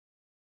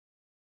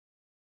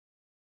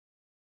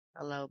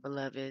Hello,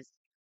 beloveds.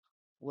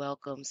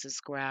 Welcome,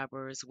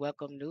 subscribers.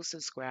 Welcome, new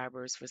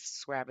subscribers for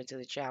subscribing to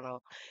the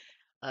channel,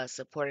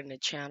 supporting the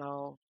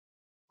channel.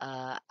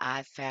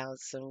 I found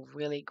some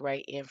really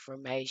great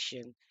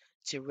information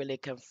to really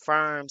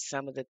confirm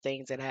some of the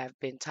things that I've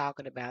been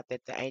talking about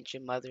that the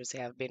ancient mothers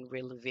have been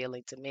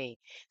revealing to me.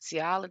 See,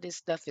 all of this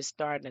stuff is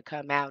starting to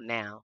come out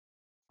now.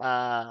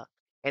 Uh,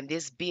 and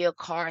this Bill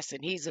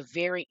Carson, he's a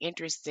very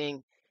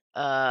interesting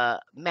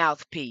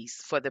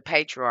mouthpiece for the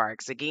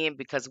patriarchs. Again,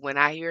 because when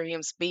I hear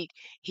him speak,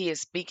 he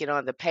is speaking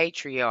on the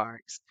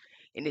patriarchs.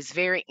 And it's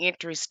very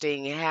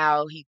interesting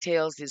how he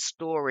tells his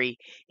story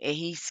and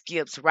he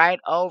skips right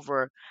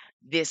over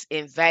this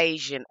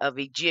invasion of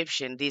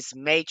Egyptian, this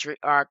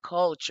matriarch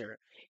culture.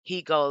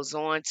 He goes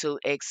on to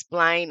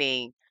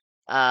explaining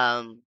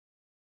um,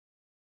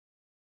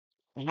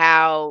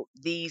 how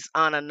these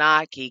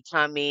Anunnaki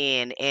come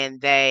in and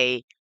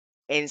they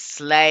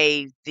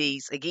enslave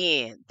these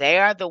again. They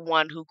are the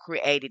one who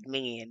created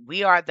men.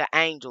 We are the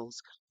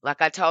angels.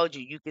 Like I told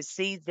you, you can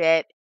see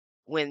that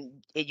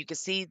you can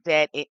see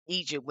that in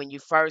Egypt when you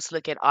first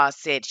look at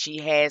Osset, she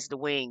has the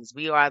wings.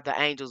 We are the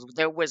angels.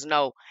 There was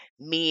no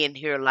men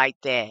here like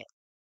that.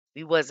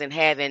 We wasn't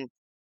having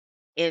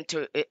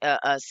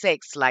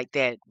sex like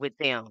that with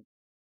them.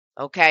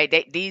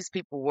 Okay, these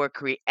people were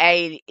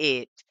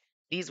created.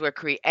 These were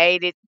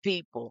created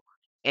people.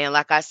 And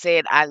like I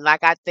said,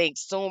 I think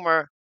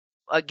Sumer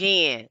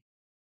again.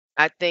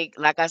 I think,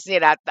 like I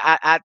said,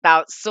 I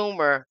thought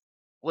Sumer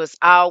was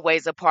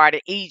always a part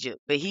of Egypt,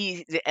 but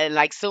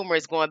like Sumer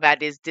is going by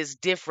this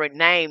different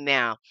name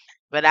now.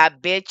 But I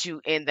bet you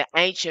in the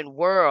ancient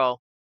world,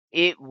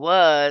 it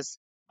was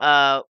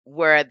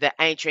where the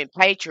ancient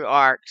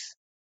patriarchs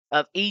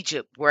of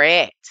Egypt were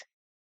at.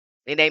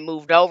 And they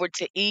moved over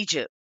to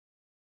Egypt,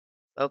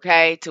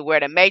 okay, to where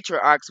the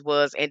matriarchs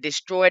was and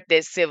destroyed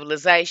that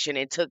civilization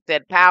and took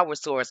that power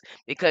source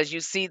because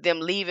you see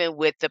them leaving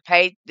with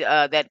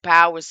that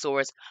power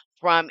source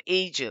from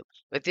Egypt.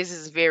 But this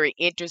is very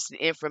interesting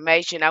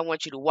information. I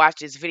want you to watch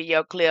this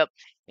video clip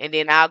and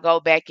then I'll go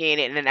back in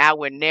it and then I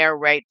will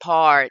narrate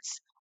parts,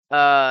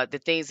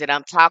 the things that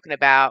I'm talking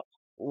about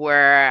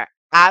where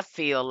I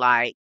feel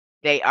like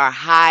they are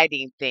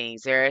hiding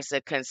things. There is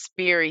a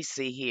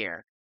conspiracy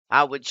here.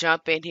 I would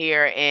jump in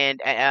here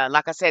and,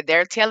 like I said,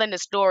 they're telling the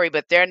story,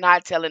 but they're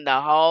not telling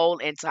the whole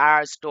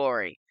entire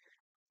story.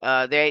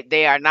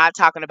 They are not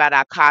talking about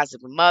our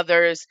cosmic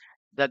mothers,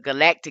 the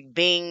galactic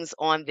beings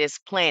on this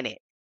planet.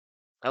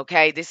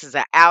 Okay, this is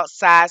an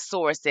outside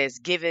source that's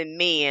giving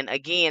men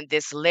again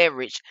this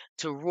leverage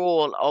to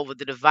rule over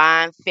the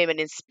divine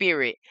feminine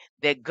spirit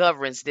that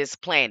governs this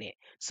planet.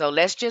 So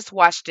let's just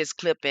watch this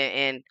clip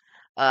and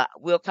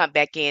we'll come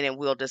back in and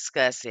we'll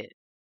discuss it.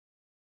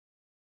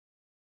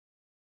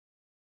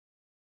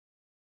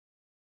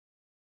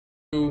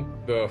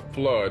 The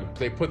flood,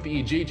 they put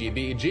the Igigi.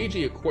 The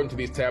Igigi, according to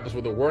these tablets,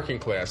 were the working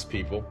class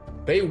people.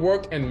 They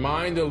worked and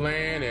mined the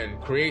land and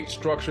create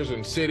structures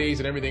and cities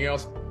and everything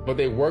else, but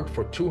they worked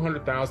for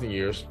 200,000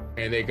 years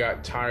and they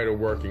got tired of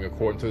working,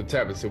 according to the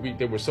tablets. So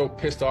they were so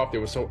pissed off, they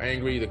were so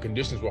angry, the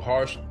conditions were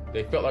harsh,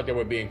 they felt like they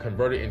were being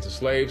converted into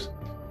slaves.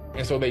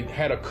 And so they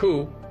had a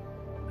coup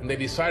and they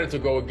decided to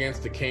go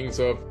against the kings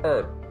of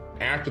Earth.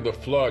 After the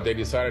flood, they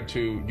decided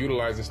to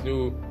utilize this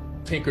new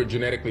tinkered,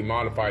 genetically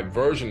modified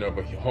version of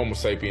a Homo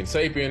sapien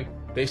sapien.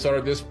 They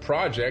started this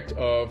project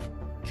of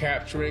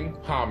capturing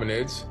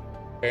hominids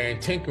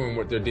and tinkering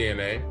with their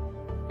DNA.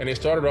 And they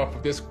started off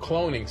with this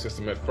cloning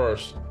system at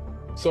first.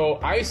 So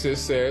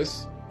Isis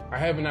says, I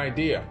have an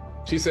idea.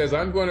 She says,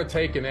 I'm going to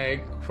take an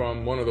egg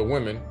from one of the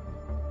women.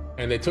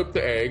 And they took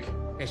the egg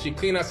and she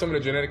cleaned out some of the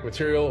genetic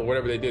material or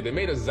whatever they did. They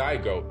made a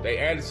zygote. They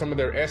added some of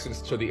their essence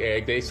to the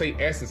egg. They say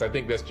essence, I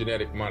think that's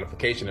genetic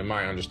modification in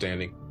my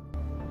understanding.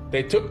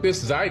 They took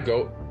this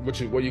zygote,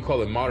 which is what you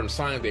call in modern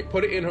science, they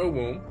put it in her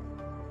womb.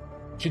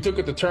 She took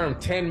it to term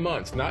 10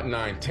 months, not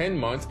 9, 10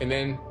 months. And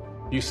then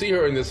you see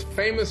her in this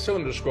famous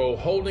cylinder scroll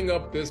holding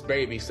up this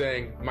baby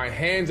saying, my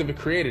hands have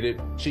created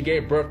it. She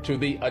gave birth to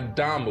the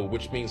Adamu,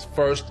 which means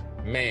first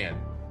man.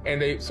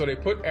 And so they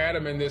put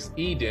Adam in this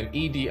Eden,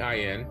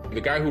 E-D-I-N. The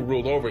guy who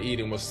ruled over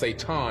Eden was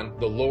Satan,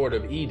 the Lord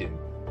of Eden,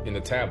 in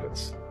the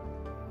tablets.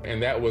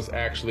 And that was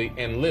actually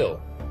Enlil.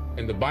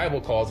 And the Bible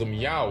calls him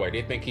Yahweh.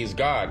 They think he's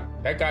God.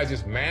 That guy's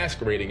just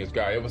masquerading as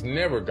God. It was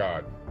never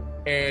God.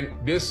 And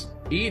this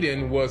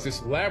Eden was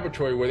this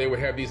laboratory where they would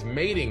have these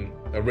mating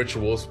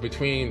rituals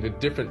between the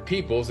different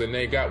peoples. And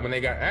when they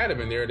got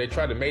Adam in there, they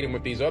tried to mate him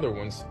with these other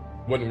ones.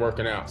 Wasn't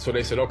working out. So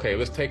they said, okay,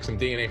 let's take some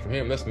DNA from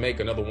him. Let's make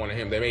another one of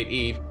him. They made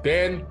Eve.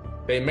 Then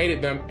they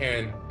mated them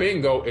and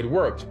bingo, it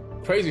worked.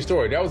 Crazy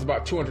story. That was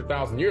about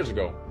 200,000 years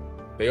ago.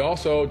 They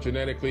also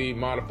genetically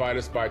modified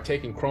us by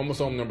taking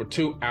chromosome number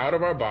 2 out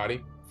of our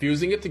body,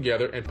 fusing it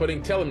together and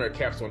putting telomere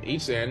caps on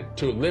each end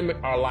to limit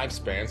our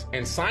lifespans.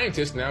 And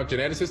scientists now,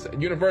 geneticists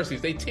at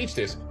universities, they teach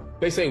this.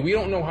 They say, we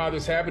don't know how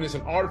this happened. It's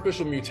an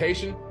artificial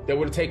mutation that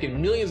would have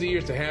taken millions of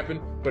years to happen,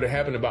 but it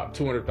happened about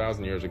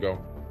 200,000 years ago.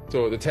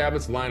 So the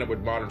tablets line up with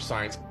modern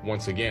science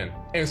once again.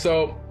 And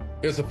so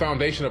it's the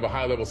foundation of a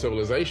high-level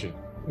civilization.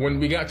 When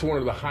we got to one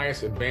of the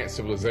highest advanced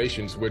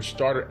civilizations, which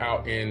started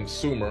out in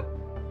Sumer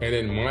and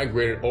then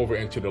migrated over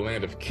into the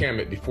land of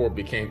Kemet before it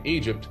became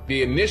Egypt,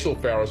 the initial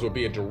pharaohs would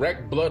be a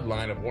direct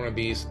bloodline of one of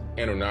these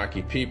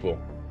Anunnaki people.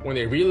 When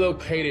they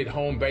relocated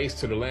home base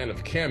to the land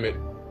of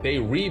Kemet, they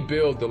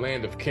rebuilt the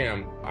land of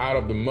Kem out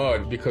of the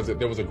mud because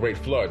there was a great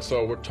flood.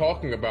 So we're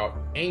talking about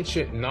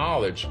ancient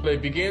knowledge. They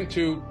began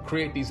to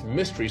create these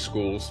mystery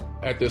schools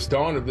at this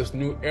dawn of this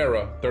new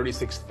era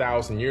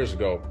 36,000 years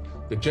ago.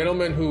 The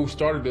gentleman who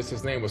started this,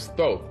 his name was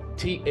Thoth,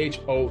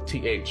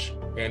 T-H-O-T-H.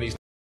 And he's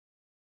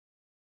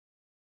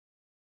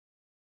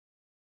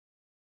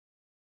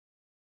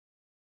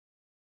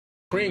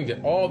praying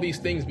that all these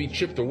things be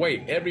chipped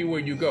away everywhere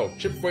you go.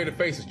 Chip away the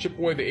faces, chip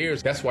away the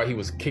ears. That's why he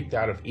was kicked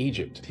out of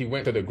Egypt. He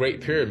went to the Great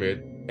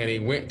Pyramid and he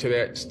went to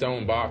that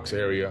stone box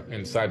area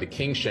inside the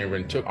King's Chamber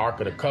and took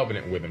Ark of the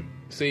Covenant with him.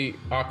 See,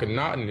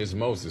 Akhenaten is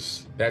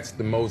Moses. That's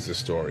the Moses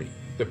story.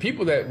 The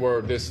people that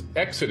were this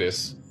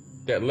Exodus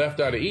that left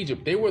out of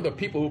Egypt, they were the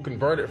people who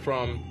converted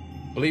from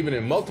believing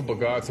in multiple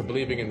gods to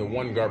believing in the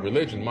one God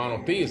religion,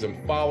 monotheism,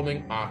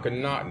 following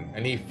Akhenaten.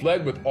 And he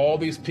fled with all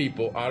these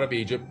people out of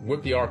Egypt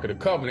with the Ark of the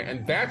Covenant.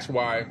 And that's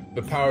why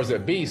the powers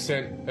that be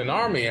sent an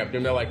army after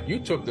him. They're like, you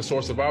took the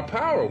source of our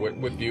power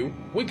with you.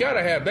 We got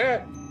to have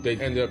that. They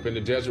ended up in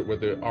the desert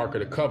with the Ark of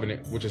the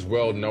Covenant, which is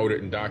well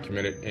noted and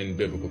documented in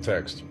biblical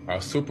text.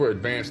 A super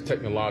advanced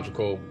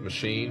technological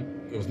machine.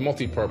 It was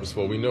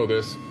multi-purposeful. We know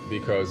this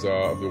because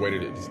of the way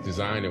that it's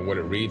designed and what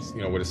it reads,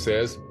 what it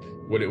says.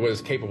 What it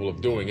was capable of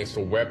doing. It's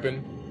a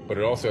weapon, but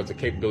it also has the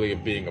capability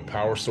of being a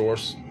power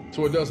source.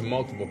 So it does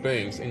multiple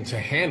things. And to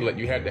handle it,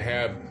 you had to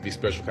have these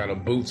special kind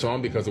of boots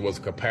on because it was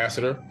a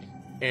capacitor.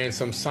 And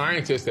some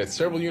scientists at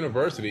several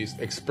universities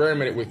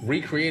experimented with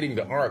recreating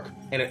the Ark,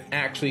 and it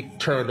actually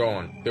turned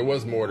on. There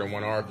was more than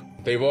one Ark.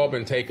 They've all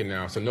been taken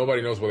now, so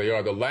nobody knows where they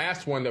are. The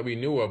last one that we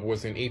knew of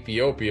was in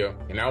Ethiopia,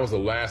 and that was the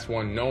last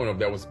one known of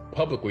that was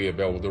publicly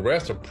available. The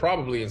rest are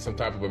probably in some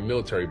type of a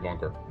military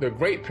bunker. The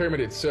Great Pyramid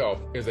itself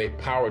is a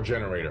power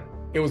generator.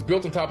 It was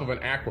built on top of an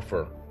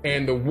aquifer,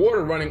 and the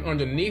water running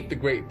underneath the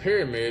Great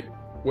Pyramid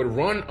would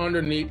run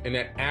underneath in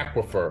that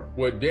aquifer,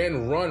 would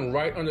then run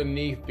right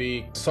underneath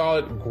the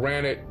solid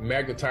granite,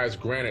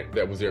 magnetized granite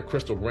that was there,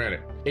 crystal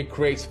granite. It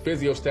creates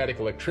physiostatic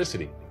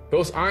electricity.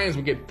 Those ions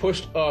would get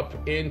pushed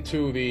up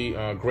into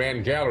the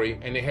Grand Gallery,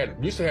 and they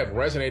used to have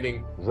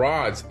resonating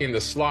rods in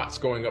the slots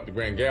going up the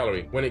Grand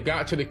Gallery. When it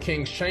got to the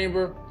King's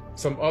Chamber,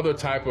 some other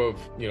type of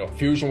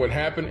fusion would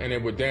happen, and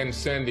it would then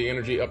send the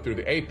energy up through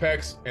the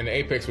apex, and the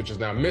apex, which is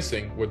now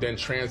missing, would then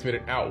transmit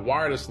it out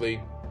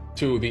wirelessly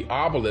to the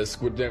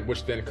obelisk,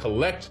 which then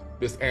collect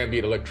this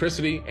ambient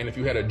electricity. And if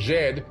you had a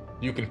JED,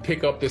 you can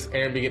pick up this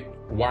ambient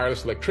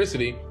wireless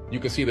electricity. You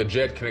can see the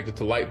JED connected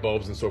to light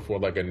bulbs and so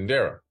forth like a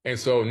Nidera. And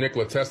so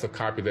Nikola Tesla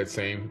copied that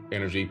same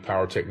energy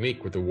power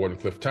technique with the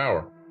Wardenclyffe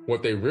Tower.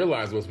 What they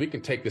realized was we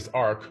can take this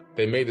Ark.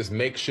 They made this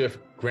makeshift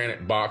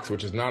granite box,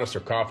 which is not a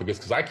sarcophagus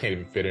because I can't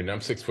even fit in. I'm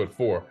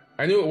 6'4".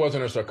 I knew it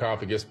wasn't a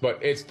sarcophagus, but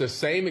it's the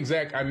same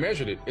exact, I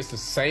measured it. It's the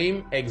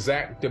same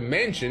exact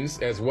dimensions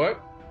as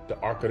what? The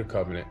Ark of the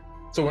Covenant.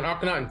 So when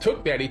Akhenaten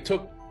took that, he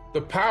took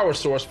the power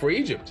source for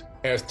Egypt.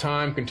 As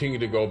time continued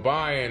to go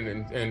by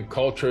and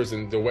cultures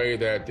and the way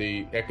that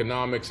the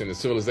economics and the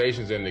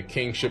civilizations and the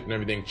kingship and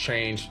everything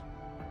changed,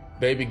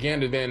 they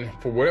began to then,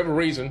 for whatever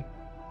reason,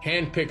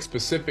 handpick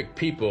specific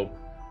people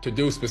to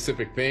do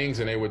specific things,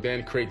 and they would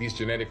then create these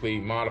genetically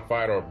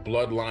modified or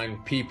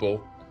bloodline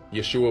people.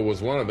 Yeshua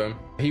was one of them.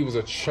 He was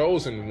a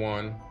chosen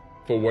one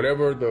for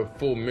whatever the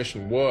full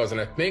mission was, and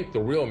I think the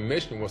real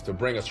mission was to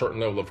bring a certain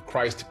level of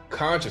Christ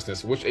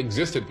consciousness, which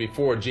existed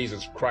before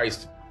Jesus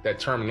Christ, that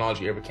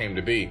terminology ever came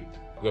to be.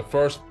 The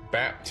first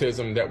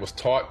baptism that was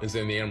taught is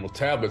in the Emerald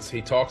Tablets.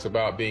 He talks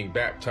about being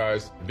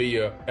baptized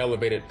via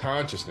elevated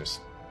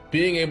consciousness,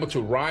 being able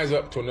to rise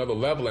up to another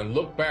level and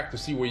look back to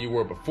see where you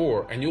were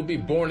before, and you'll be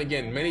born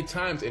again many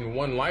times in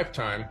one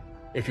lifetime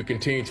if you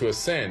continue to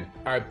ascend.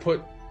 I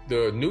put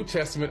the New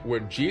Testament where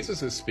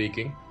Jesus is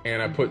speaking,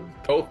 and I put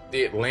both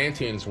the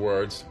Atlanteans'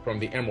 words from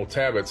the Emerald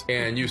Tablets,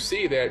 and you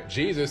see that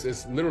Jesus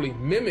is literally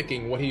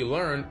mimicking what he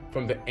learned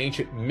from the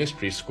ancient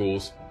mystery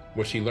schools,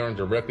 which he learned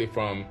directly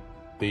from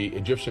the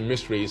Egyptian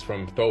mysteries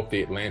from Thoth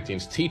the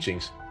Atlanteans'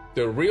 teachings.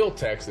 The real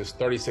text is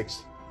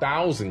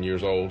 36,000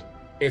 years old.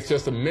 It's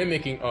just a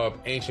mimicking of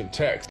ancient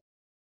texts.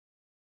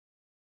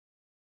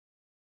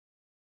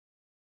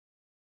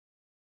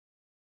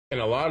 And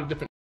a lot of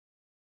different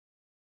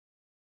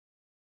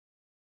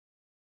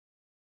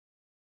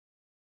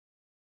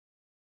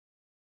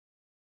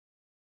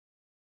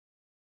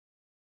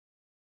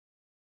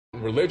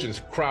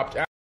religions cropped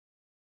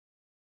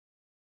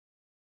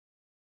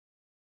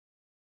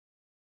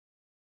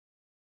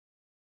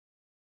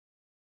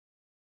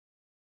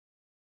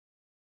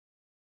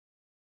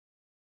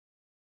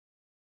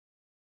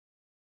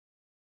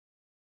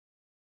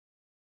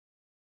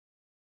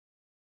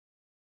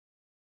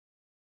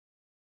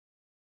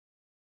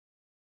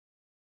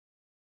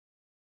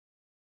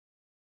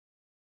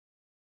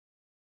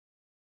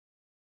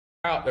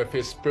out of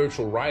his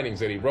spiritual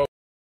writings that he wrote.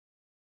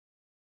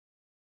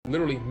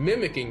 literally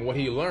mimicking what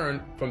he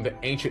learned from the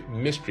ancient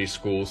mystery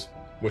schools,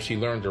 which he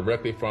learned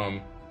directly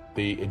from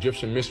the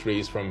Egyptian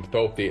mysteries from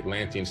both the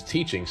Atlanteans'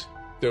 teachings.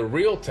 The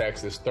real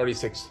text is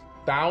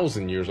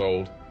 36,000 years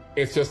old.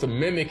 It's just a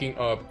mimicking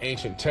of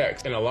ancient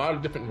texts, and a lot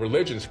of different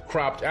religions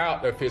cropped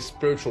out of his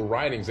spiritual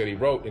writings that he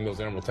wrote in those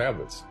emerald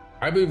tablets.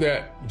 I believe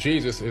that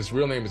Jesus, his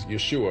real name is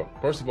Yeshua.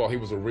 First of all, he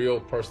was a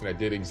real person that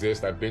did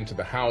exist. I've been to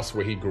the house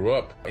where he grew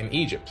up in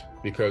Egypt,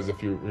 because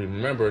if you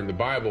remember in the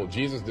Bible,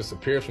 Jesus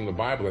disappears from the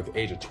Bible at the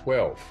age of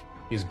 12.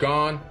 He's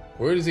gone.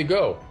 Where does he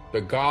go?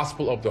 The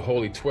Gospel of the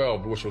Holy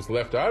 12, which was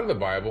left out of the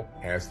Bible,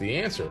 has the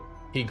answer.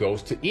 He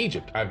goes to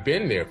Egypt. I've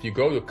been there. If you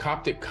go to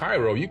Coptic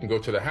Cairo, you can go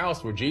to the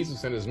house where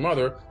Jesus and his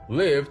mother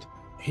lived.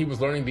 He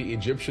was learning the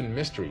Egyptian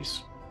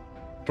mysteries.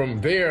 From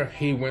there,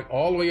 he went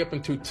all the way up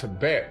into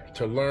Tibet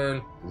to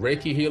learn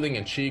Reiki healing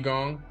and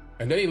Qigong.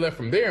 And then he left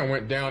from there and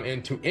went down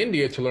into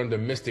India to learn the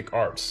mystic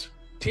arts,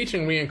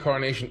 teaching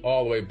reincarnation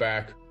all the way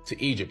back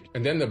to Egypt.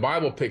 And then the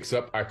Bible picks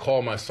up, I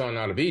call my son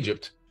out of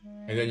Egypt.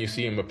 And then you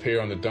see him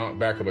appear on the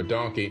back of a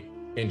donkey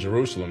in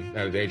Jerusalem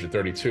at the age of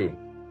 32.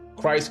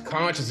 Christ's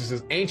consciousness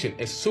is ancient.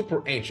 It's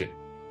super ancient.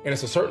 And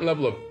it's a certain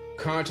level of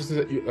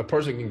consciousness that a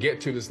person can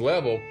get to, this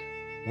level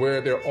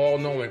where they're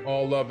all-knowing,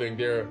 all-loving.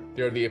 They're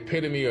the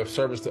epitome of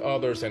service to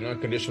others and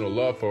unconditional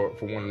love for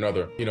one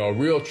another. You know, a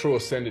real, true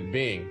ascended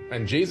being.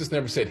 And Jesus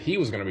never said he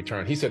was going to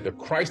return. He said that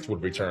Christ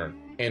would return,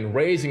 and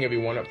raising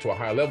everyone up to a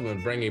high level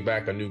and bringing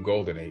back a new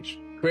golden age.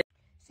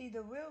 See,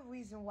 the real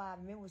reason why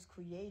men was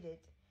created,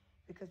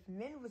 because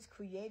men was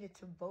created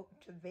to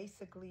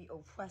basically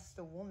oppress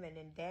the woman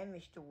and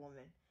damage the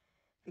woman,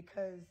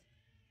 because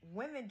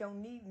women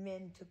don't need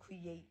men to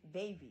create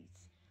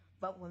babies.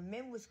 But when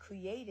men was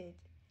created,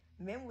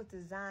 men was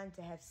designed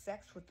to have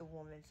sex with the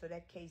woman, so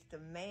that case the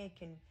man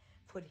can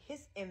put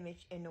his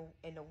image in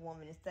a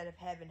woman instead of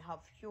having her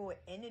pure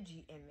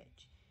energy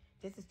image.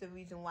 This is the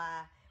reason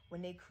why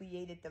when they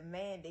created the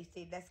man, they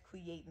say let's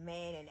create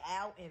man in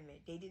our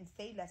image. They didn't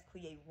say let's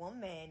create one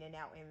man in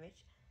our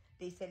image.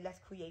 They said let's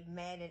create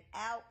man in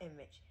our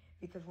image,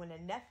 because when the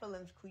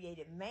Nephilims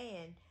created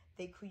man,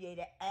 they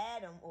created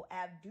Adam or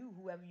Abdu,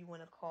 whoever you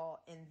want to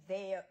call, in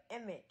their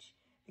image,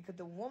 because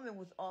the woman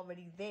was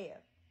already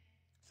there.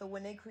 So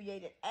when they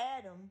created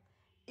Adam,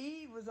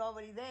 Eve was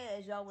already there,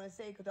 as y'all want to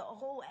say, because the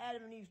whole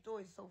Adam and Eve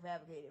story is so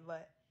fabricated.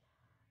 But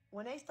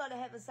when they started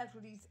having sex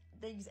with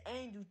these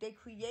angels, they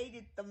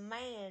created the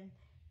man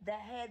that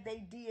had their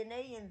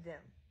DNA in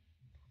them.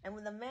 And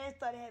when the man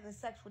started having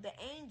sex with the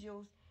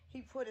angels,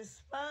 he put his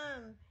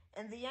sperm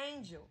in the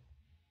angel.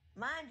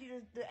 Mind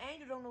you, the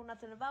angel don't know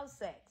nothing about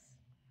sex.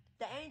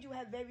 The angel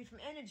had babies from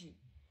energy.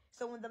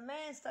 So when the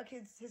man stuck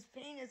his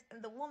penis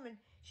in the woman,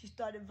 she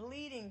started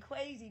bleeding,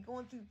 crazy,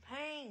 going through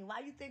pain. Why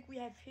you think we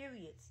have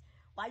periods?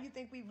 Why you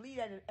think we bleed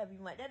every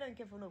month? That doesn't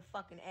come from no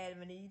fucking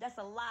Adam and Eve. That's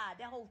a lie.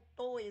 That whole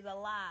story is a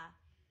lie.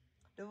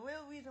 The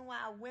real reason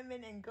why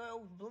women and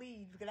girls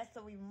bleed, because that's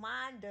a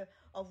reminder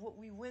of what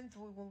we went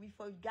through when we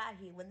first got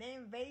here. When they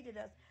invaded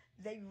us,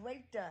 they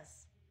raped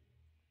us.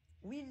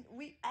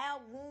 Our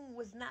womb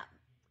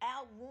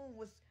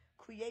was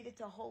created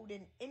to hold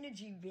in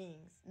energy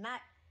beings,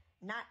 not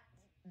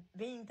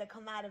beings that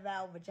come out of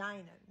our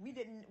vagina. We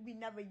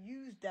never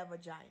used their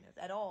vaginas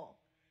at all,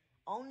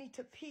 only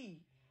to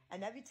pee.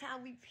 And every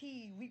time we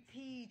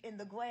peed in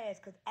the grass,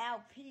 because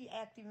our pee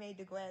actually made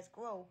the grass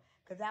grow,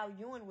 because our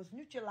urine was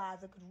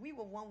neutralizer, because we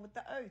were one with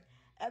the earth.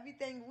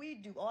 Everything we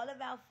do, all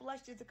of our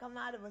flushes to come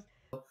out of us.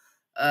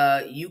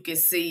 You can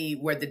see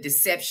where the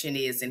deception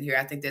is in here.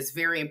 I think that's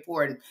very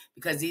important,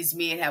 because these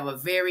men have a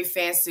very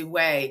fancy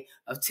way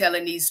of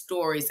telling these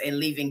stories and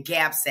leaving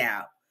gaps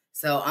out.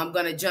 So I'm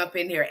going to jump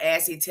in here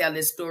as he tells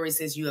this story,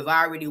 since you have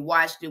already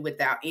watched it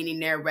without any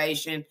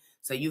narration.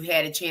 So you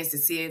had a chance to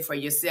see it for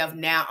yourself.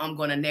 Now I'm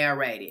going to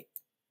narrate it.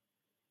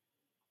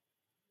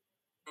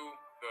 The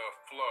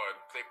flood,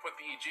 they put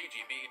the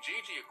Ijiji. The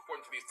Ijiji,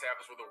 according to these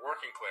tablets, were the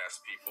working class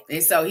people.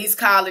 And so he's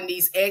calling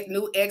these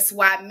new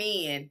XY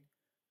men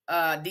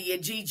the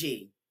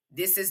Ijiji.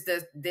 This is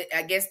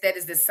I guess that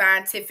is the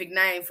scientific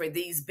name for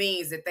these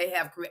beings that they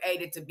have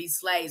created to be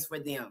slaves for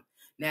them.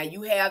 Now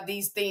you have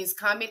these things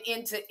coming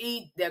into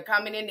they're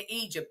coming into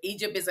Egypt.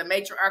 Egypt is a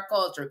matriarch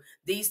culture.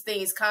 These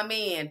things come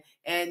in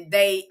and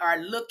they are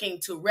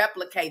looking to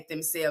replicate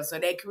themselves. So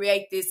they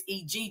create this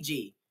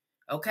Ijiji.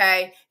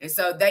 Okay? And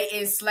so they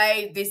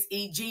enslave this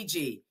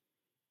Ijiji,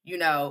 you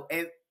know,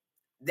 and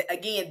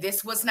again,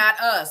 this was not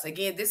us.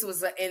 Again, this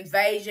was an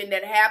invasion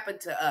that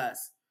happened to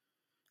us.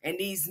 And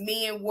these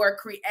men were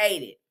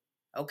created.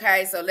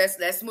 Okay, so let's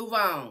move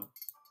on.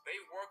 They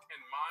worked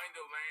and mined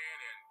the land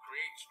and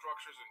create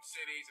structures and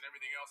cities and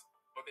everything else,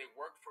 but they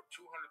worked for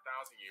 200,000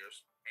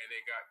 years, and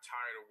they got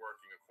tired of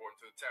working,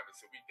 according to the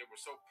tablets. So they were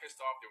so pissed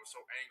off, they were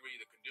so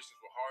angry, the conditions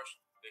were harsh,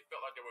 they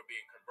felt like they were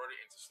being converted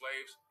into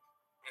slaves,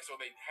 and so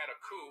they had a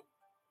coup,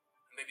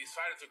 and they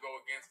decided to go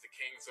against the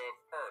kings of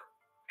earth.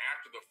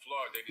 After the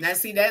flood, now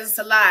see,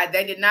 that's a lie.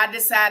 They did not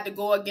decide to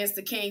go against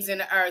the kings in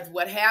the earth.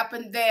 What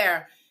happened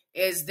there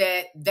is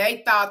that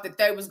they thought that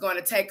they was going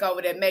to take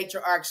over that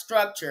matriarch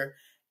structure,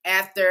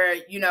 after,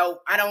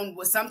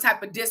 some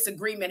type of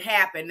disagreement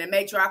happened. The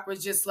matriarch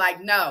was just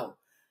like, no,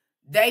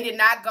 they did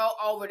not go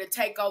over to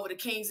take over the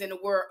kings in the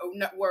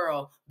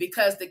world,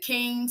 because the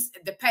kings,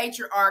 the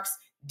patriarchs,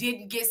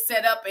 didn't get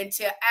set up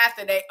until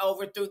after they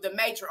overthrew the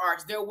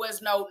matriarchs. There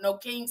was no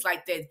kings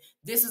like that.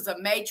 This is a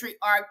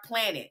matriarch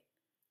planet.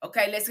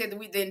 Okay, let's get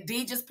the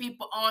indigenous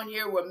people on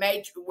here were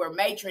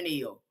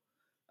matrilineal.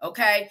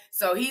 Okay,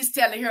 so he's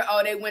telling her,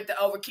 oh, they went to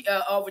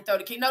overthrow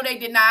the king. No, they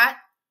did not.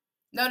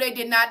 No, they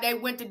did not. They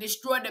went to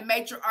destroy the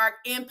matriarch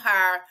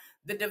empire,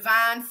 the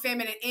divine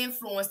feminine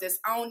influence that's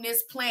on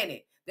this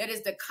planet. That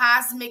is the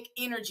cosmic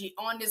energy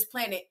on this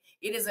planet.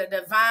 It is a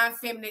divine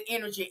feminine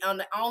energy. And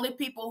the only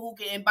people who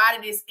can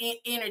embody this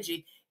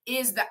energy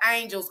is the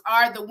angels,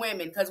 are the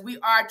women, because we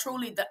are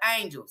truly the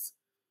angels.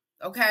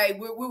 Okay,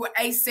 we were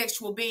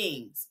asexual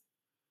beings.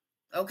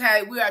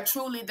 Okay, we are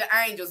truly the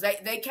angels.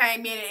 They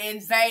came in and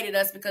invaded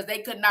us because they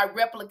could not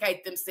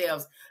replicate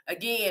themselves.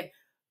 Again,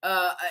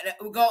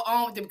 we'll go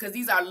on with them because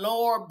these are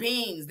lower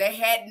beings. They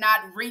had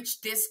not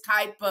reached this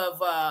type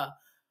of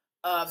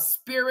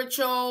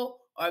spiritual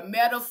or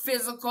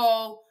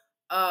metaphysical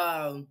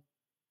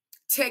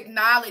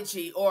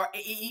technology or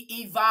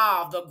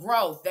evolved or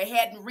growth. They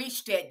hadn't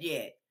reached that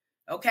yet.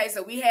 Okay,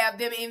 so we have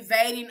them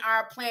invading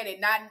our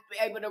planet, not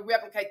able to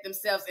replicate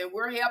themselves, and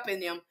we're helping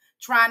them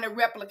trying to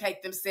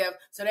replicate themselves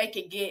so they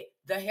can get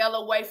the hell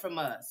away from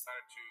us.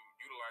 To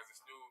utilize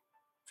this new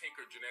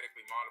tinkered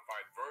genetically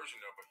modified version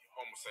of a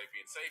Homo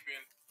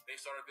sapien, they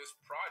started this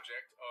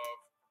project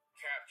of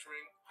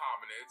capturing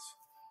hominids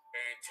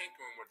and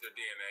tinkering with their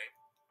DNA.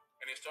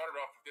 And they started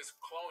off with this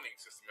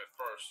cloning system at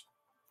first.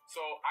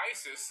 So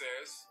Isis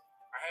says,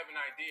 I have an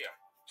idea.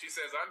 She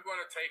says, I'm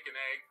going to take an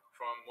egg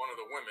from one of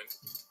the women.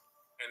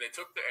 And they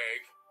took the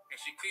egg, and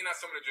she cleaned out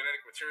some of the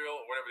genetic material,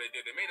 or whatever they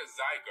did. They made a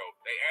zygote.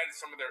 They added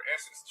some of their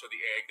essence to the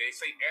egg. They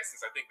say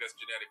essence. I think that's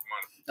genetic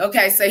modification.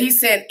 Okay, so he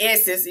said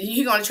essence.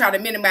 He's going to try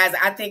to minimize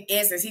it. I think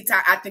essence.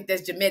 I think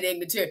that's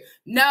genetic material.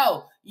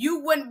 No,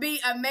 you wouldn't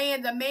be a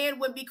man. The man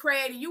wouldn't be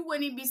created. You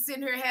wouldn't even be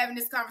sitting here having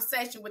this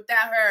conversation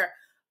without her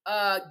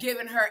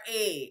giving her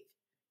egg.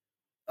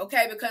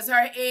 Okay, because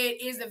her egg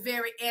is the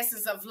very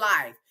essence of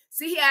life.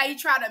 See how he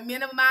try to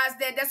minimize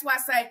that? That's why I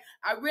say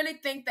I really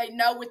think they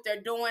know what they're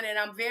doing, and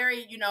I'm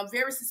very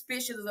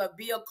suspicious of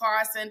Bill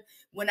Carson.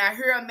 When I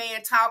hear a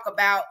man talk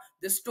about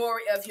the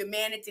story of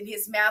humanity and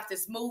his mouth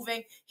is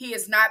moving, he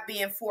is not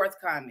being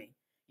forthcoming.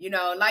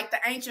 Like the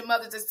ancient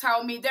mothers has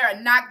told me, they're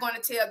not going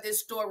to tell this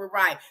story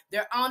right.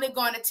 They're only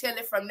going to tell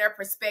it from their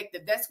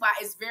perspective. That's why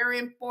it's very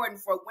important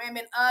for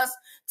women, us,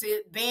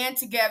 to band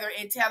together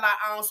and tell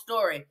our own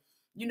story.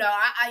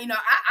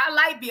 I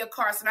like Bill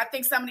Carson. I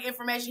think some of the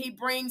information he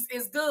brings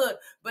is good.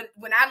 But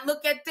when I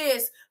look at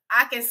this,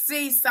 I can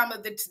see some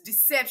of the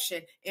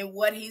deception in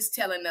what he's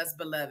telling us,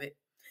 beloved.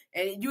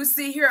 And you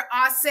see here,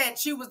 Aset,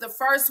 she was the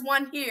first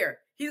one here.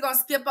 He's going to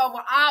skip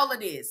over all of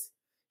this.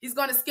 He's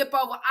going to skip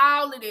over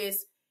all of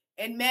this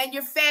and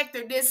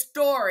manufacture this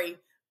story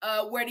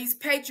where these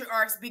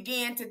patriarchs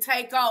began to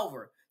take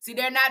over. See,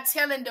 they're not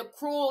telling the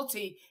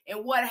cruelty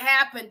and what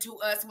happened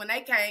to us when they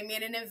came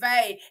in and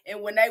invade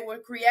and when they were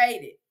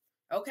created.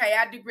 Okay,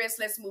 I digress.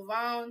 Let's move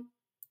on.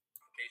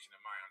 In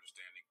my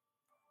understanding,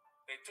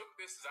 they took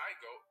this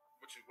zygote,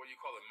 which is what you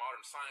call in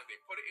modern science. They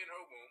put it in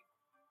her womb.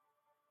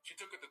 She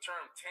took it the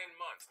term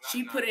 10 months.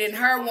 She put it in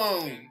her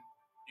womb.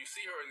 You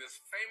see her in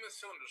this famous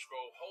cylinder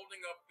scroll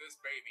holding up this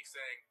baby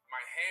saying, my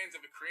hands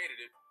have created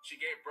it. She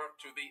gave birth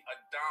to the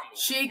Adamu.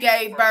 She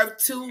gave birth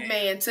to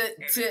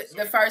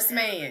the first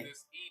man.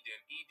 This Eden,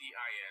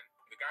 E-D-I-N,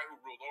 the guy who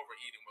ruled over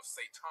Eden was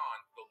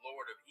Satan, the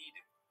Lord of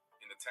Eden,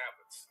 in the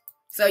tablets.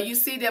 So you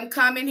see them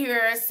coming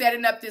here,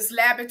 setting up this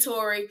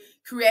laboratory,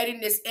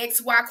 creating this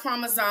XY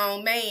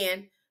chromosome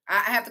man.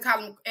 I have to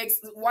call him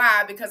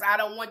XY because I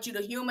don't want you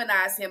to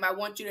humanize him. I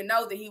want you to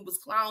know that he was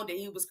cloned and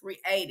he was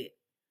created.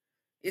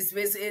 It's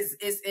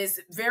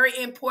very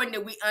important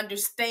that we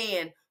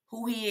understand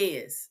who he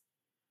is.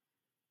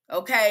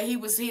 Okay,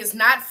 he is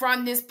not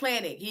from this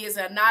planet. He is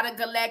not a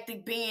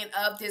galactic being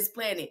of this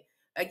planet.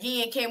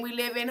 Again, can we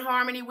live in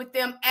harmony with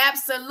them?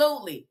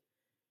 Absolutely.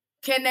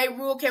 Can they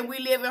rule? Can we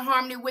live in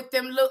harmony with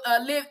them?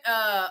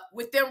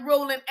 With them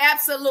ruling?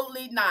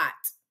 Absolutely not.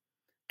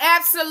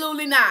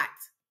 Absolutely not.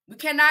 We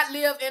cannot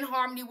live in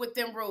harmony with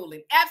them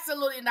ruling.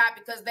 Absolutely not,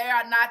 because they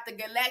are not the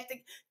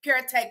galactic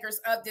caretakers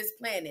of this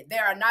planet. They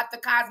are not the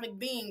cosmic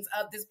beings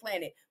of this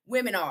planet.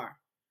 Women are.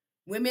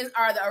 Women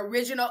are the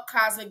original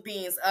cosmic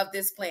beings of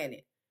this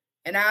planet.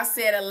 And I'll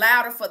say it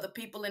louder for the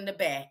people in the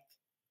back.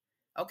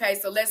 Okay,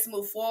 so let's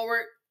move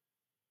forward.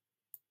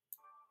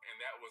 And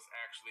that was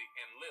actually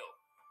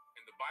Enlil.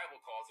 And the Bible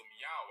calls him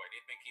Yahweh.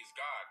 They think he's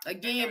God.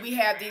 Again, we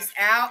have these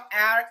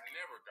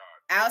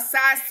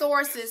outside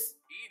sources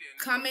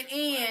coming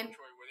in.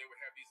 Where they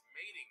would have these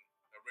mating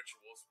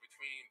rituals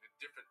between the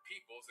different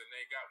peoples, and when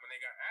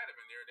they got Adam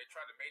in there, they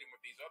tried to mate him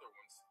with these other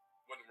ones.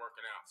 Wasn't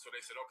working out. So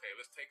they said, okay,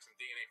 let's take some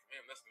DNA from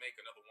him. Let's make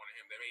another one of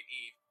him. They made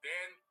Eve.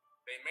 Then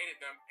they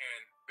mated them,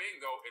 and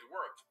bingo, it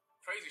worked.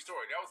 Crazy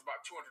story. That was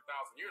about 200,000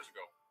 years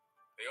ago.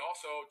 They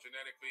also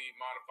genetically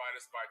modified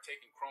us by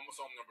taking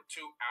chromosome number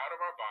 2 out of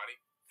our body,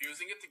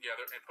 fusing it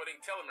together, and putting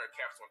telomere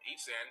caps on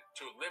each end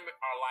to limit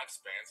our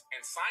lifespans.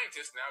 And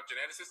scientists now,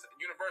 geneticists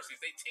at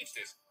universities, they teach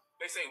this.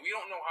 They say, we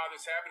don't know how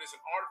this happened. It's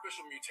an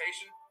artificial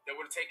mutation that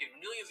would have taken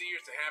millions of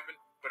years to happen,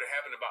 but it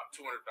happened about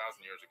 200,000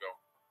 years ago.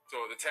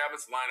 So the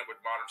tablets line up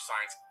with modern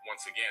science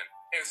once again.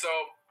 And so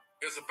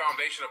it's the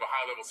foundation of a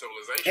high-level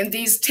civilization. And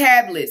these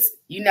tablets,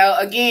 you know,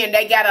 again,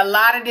 they got a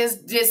lot of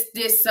this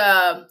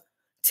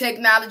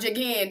technology.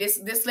 Again,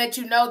 this let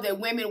you know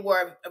that women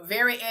were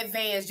very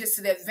advanced, just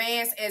as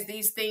advanced as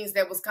these things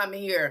that was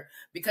coming here,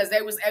 because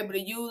they was able to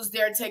use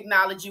their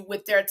technology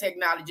with their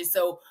technology.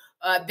 So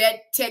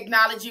that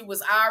technology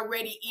was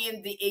already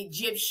in the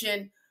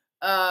Egyptian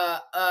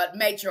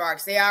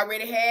matriarchs. They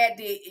already had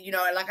the, you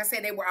know, like I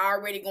said, they were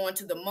already going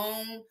to the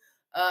moon.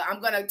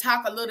 I'm going to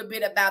talk a little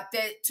bit about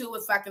that too,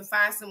 if I can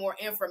find some more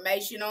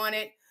information on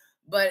it.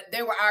 But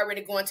they were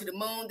already going to the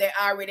moon. They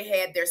already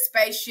had their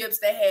spaceships.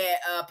 They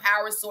had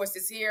power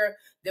sources here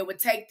that would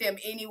take them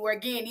anywhere.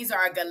 Again, these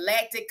are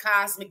galactic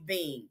cosmic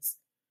beings.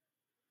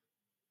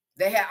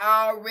 They had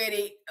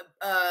already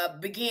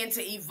began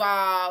to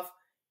evolve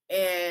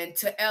and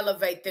to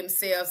elevate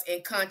themselves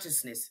in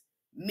consciousness.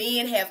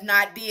 Men have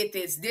not did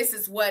this. This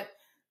is what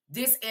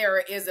this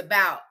era is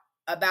about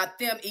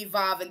them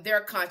evolving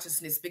their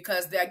consciousness,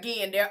 because they're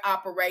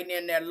operating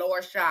in their lower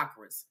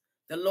chakras,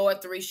 the lower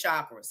 3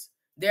 chakras.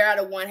 They're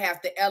the one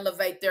have to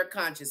elevate their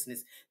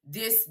consciousness.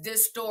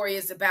 This story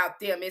is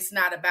about them. It's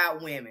not about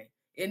women.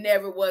 It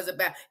never was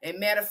about. And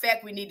matter of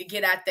fact, we need to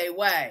get out their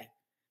way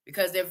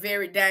because they're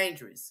very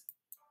dangerous.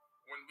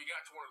 When we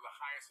got to one of the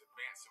highest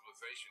advanced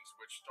civilizations,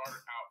 which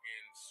started out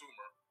in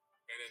Sumer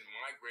and then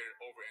migrated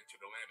over into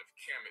the land of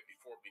Kemet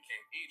before it became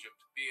Egypt,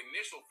 the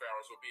initial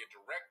pharaohs would be a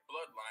direct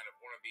bloodline of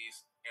one of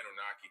these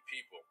Anunnaki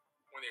people.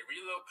 When they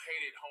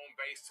relocated home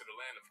base to the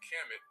land of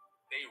Kemet,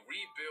 they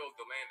rebuilt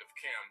the land of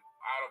Kem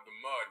out of the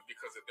mud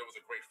because there was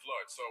a great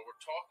flood. So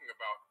we're talking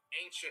about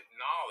ancient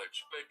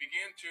knowledge. They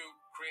began to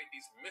create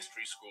these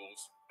mystery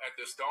schools at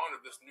this dawn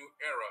of this new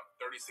era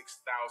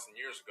 36,000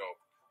 years ago.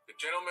 The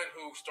gentleman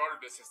who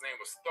started this, his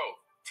name was Thoth.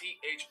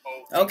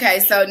 Thoth.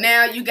 Okay, so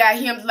now you got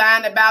him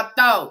lying about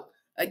Thoth.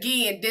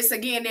 Again,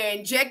 they're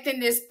injecting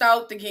this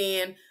Thoth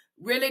again.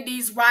 Really,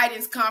 these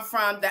writings come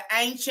from the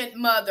ancient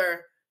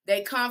mother.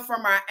 They come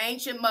from our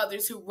ancient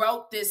mothers who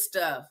wrote this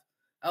stuff.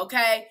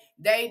 Okay,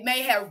 they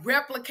may have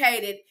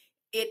replicated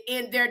it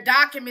in their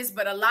documents,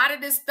 but a lot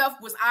of this stuff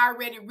was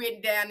already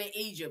written down in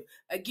Egypt.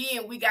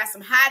 Again, we got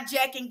some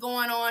hijacking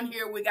going on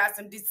here. We got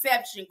some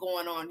deception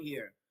going on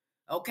here.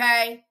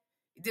 Okay,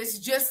 this is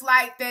just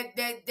like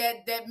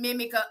that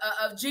mimic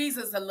of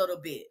Jesus a little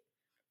bit.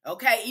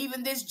 Okay,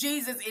 even this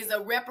Jesus is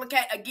a replica.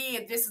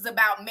 Again, this is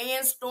about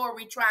man's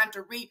story trying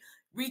to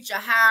reach a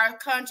higher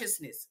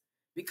consciousness,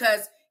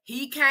 because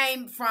he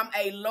came from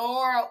a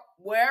lower,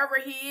 wherever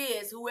he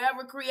is,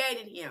 whoever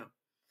created him.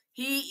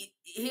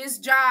 His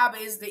job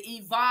is to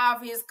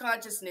evolve his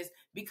consciousness,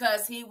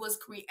 because he was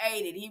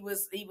created. He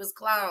was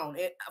cloned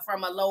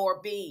from a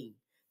lower being.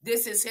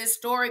 This is his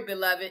story,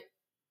 beloved.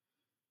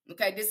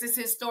 Okay, this is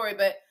his story.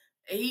 But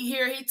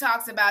he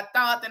talks about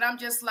Thoth, and I'm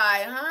just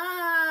like,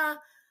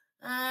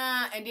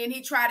 and then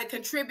he tried to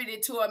contribute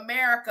it to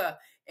America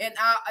and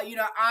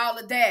all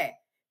of that.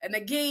 And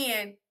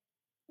again,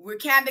 we're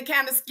kind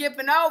of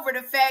skipping over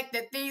the fact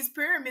that these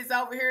pyramids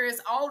over here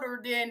is older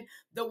than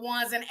the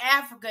ones in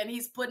Africa, and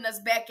he's putting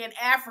us back in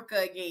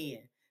Africa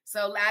again.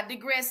 So I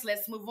digress.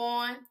 Let's move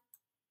on.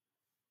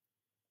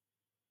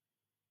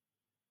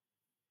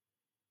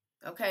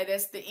 Okay,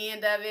 that's the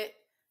end of it.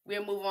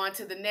 We'll move on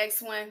to the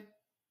next one.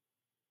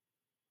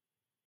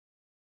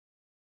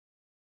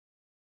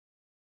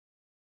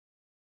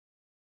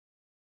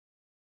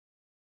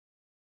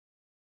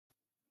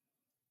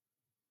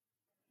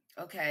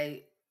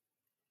 Okay.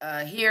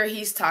 Here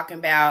he's talking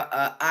about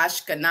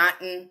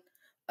Ashkenazim,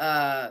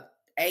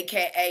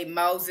 aka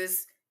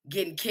Moses,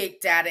 getting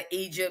kicked out of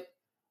Egypt.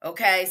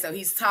 Okay, so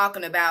he's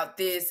talking about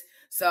this.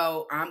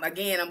 So I'm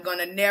going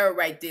to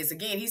narrate this.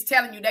 Again, he's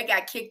telling you they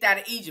got kicked out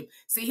of Egypt.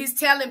 See, he's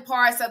telling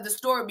parts of the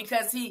story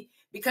because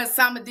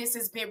some of this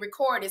has been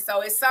recorded.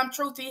 So it's some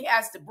truth he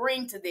has to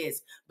bring to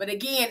this. But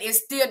again,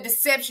 it's still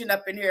deception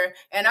up in here.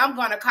 And I'm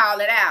going to call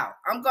it out.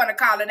 I'm going to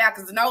call it out,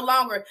 because no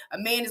longer a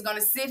man is going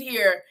to sit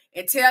here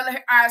and tell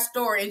our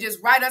story and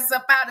just write us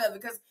up out of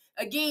it. Because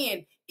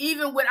again,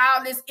 even with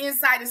all this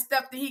insight and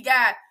stuff that he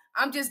got,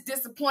 I'm just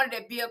disappointed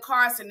at Bill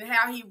Carson and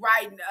how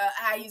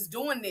he's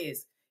doing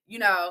this. You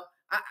know,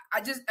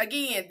 I just,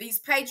 again, these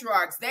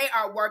patriarchs, they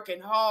are working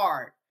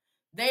hard.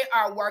 They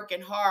are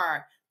working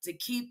hard to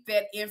keep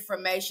that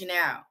information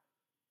out.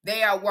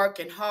 They are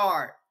working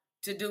hard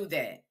to do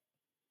that.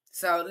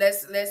 So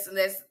let's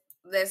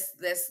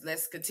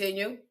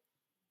continue.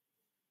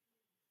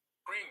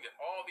 Praying that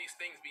all these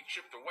things be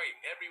chipped away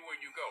everywhere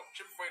you go.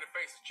 Chip away the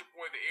faces, chip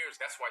away the ears.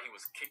 That's why he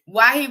was kicked.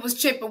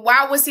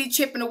 Why was he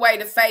chipping away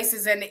the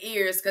faces and the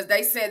ears? Because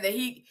they said that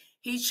he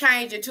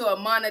changed into a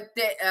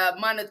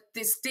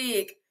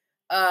monotheistic,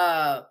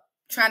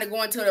 trying to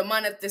go into the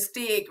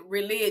monotheistic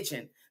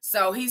religion.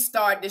 So he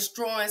started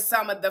destroying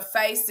some of the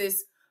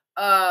faces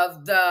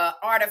of the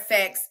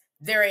artifacts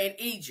there in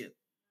Egypt.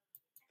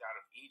 Out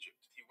of Egypt,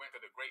 he went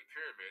to the Great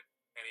Pyramid,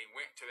 and he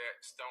went to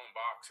that stone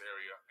box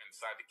area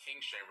inside the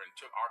King's Chamber and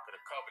took Ark of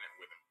the Covenant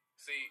with him.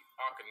 See,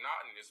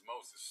 Akhenaten is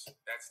Moses.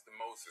 That's the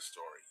Moses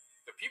story.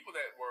 The people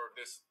that were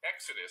this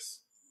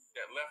Exodus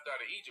that left out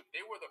of Egypt,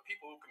 they were the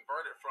people who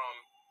converted from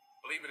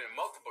believing in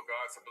multiple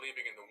gods to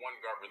believing in the one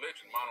God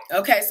religion.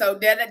 Okay, so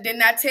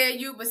didn't I tell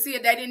you? But see,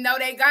 they didn't know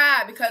their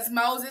God because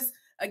Moses,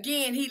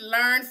 again, he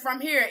learned from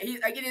here.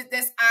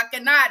 That's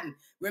Akhenaten.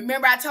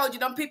 Remember, I told you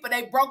them people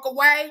they broke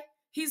away.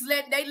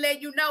 They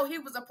let you know he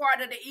was a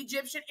part of the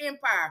Egyptian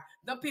empire.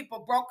 Them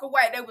people broke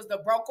away. They was the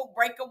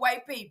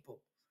breakaway people.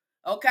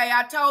 Okay,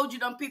 I told you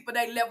them people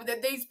they left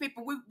that these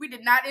people we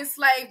did not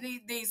enslave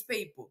these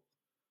people.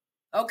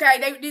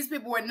 Okay, these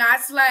people were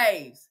not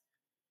slaves.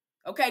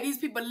 Okay, these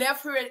people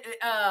left here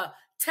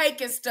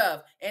taking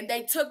stuff, and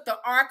they took the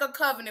Ark of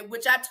Covenant,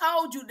 which I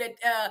told you that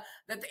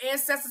the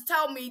ancestors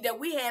told me that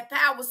we had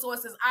power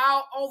sources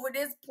all over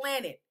this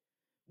planet.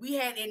 We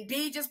had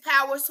indigenous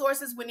power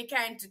sources when it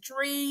came to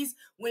trees,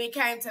 when it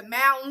came to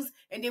mountains,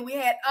 and then we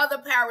had other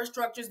power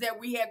structures that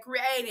we had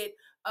created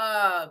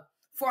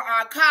for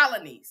our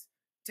colonies,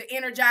 to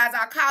energize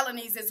our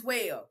colonies as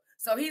well.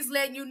 So he's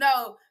letting you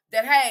know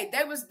that, hey,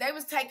 they was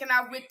taking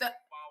out with the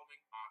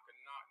following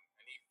Akhenaten,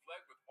 and he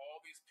fled with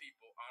all these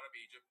people out of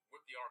Egypt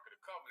with the Ark of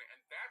the Covenant,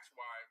 and that's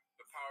why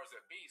the powers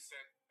that be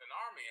sent an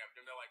army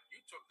after him. They're like,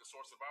 you took the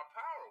source of our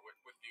power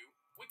with you.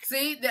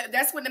 See,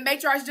 that's when the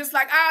matriarch just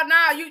like, oh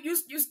no, you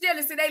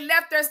stealing. See, they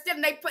left there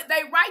stealing.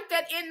 They write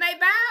that in their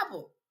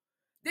Bible.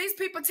 These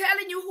people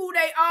telling you who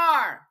they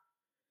are,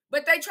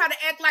 but they try to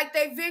act like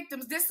they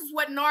victims. This is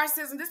what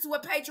narcissism, this is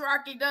what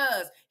patriarchy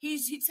does.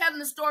 He's telling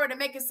the story to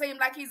make it seem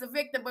like he's a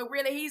victim, but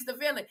really he's the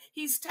villain.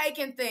 He's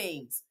taking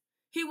things.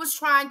 He was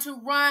trying to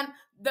run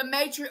the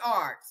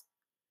matriarchs.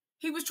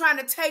 He was trying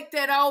to take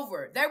that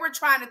over. They were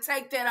trying to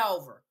take that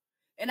over.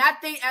 And I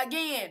think,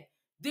 again,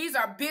 these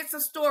are bits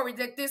of story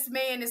that this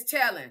man is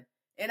telling.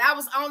 And I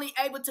was only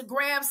able to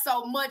grab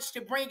so much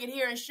to bring it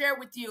here and share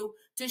with you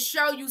to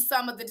show you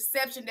some of the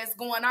deception that's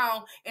going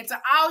on and to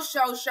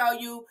also show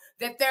you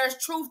that there's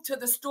truth to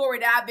the story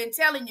that I've been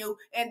telling you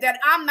and that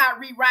I'm not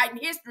rewriting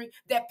history,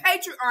 that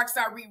patriarchs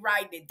are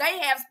rewriting it.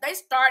 They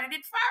started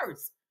it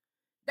first.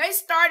 They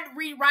started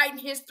rewriting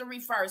history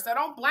first. So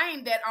don't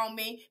blame that on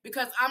me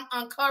because I'm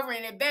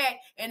uncovering it back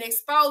and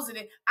exposing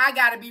it. I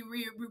got to be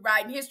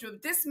rewriting history.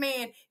 But this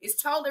man is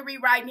totally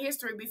rewriting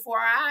history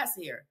before our eyes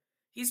here.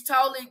 He's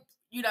totally,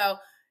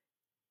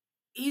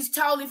 he's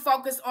totally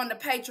focused on the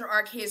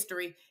patriarch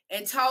history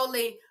and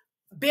totally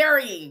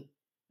burying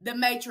the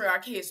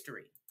matriarch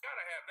history.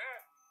 Gotta have that.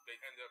 They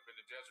end up in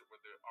the desert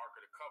with the Ark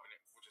of the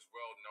Covenant, which is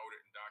well noted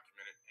and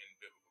documented in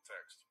biblical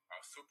text. A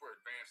super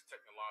advanced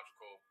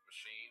technological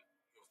machine.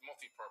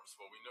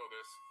 Multi-purposeful. We know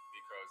this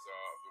because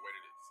the way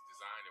that it's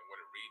designed and what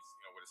it reads,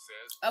 what it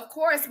says. Of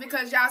course,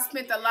 because y'all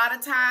spent a lot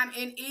of time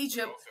in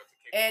Egypt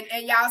and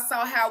y'all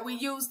saw how we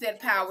use that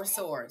power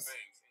source.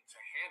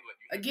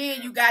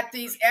 Again, you got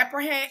these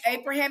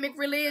Abrahamic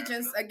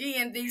religions,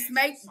 again, these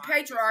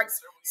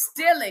patriarchs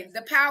stealing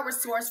the power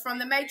source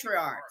from the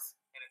matriarchs.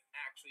 And it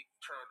actually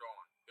turned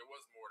on. There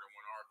was more than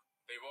one ark.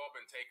 They've all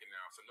been taken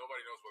now, so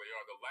nobody knows where they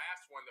are. The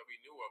last one that we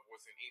knew of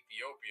was in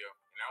Ethiopia,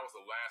 and that was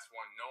the last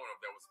one known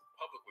of that was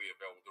publicly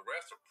available. The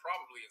rest are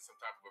probably in some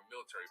type of a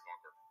military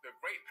bunker. The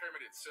Great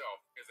Pyramid itself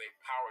is a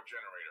power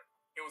generator.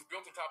 It was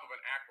built on top of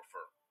an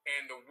aquifer,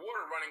 and the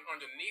water running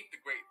underneath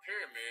the Great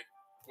Pyramid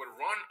would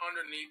run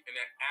underneath in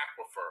that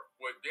aquifer.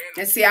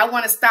 And see, I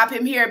want to stop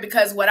him here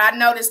because what I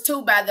noticed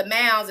too by the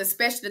mounds,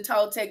 especially the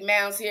Toltec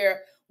mounds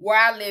here, where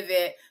I live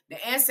at,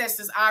 the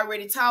ancestors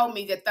already told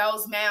me that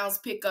those mounds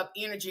pick up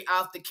energy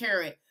off the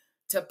current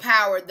to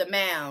power the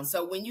mounds.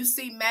 So when you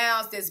see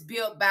mounds that's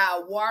built by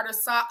a water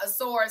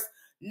source,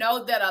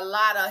 know that a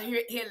lot of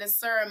healing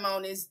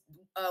ceremonies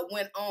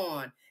went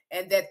on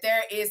and that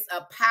there is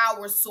a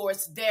power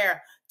source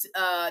there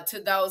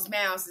to those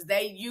mounds.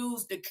 They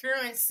use the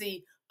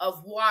currency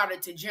of water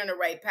to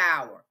generate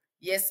power.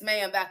 Yes,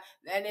 ma'am.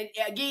 And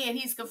again,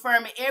 he's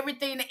confirming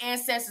everything the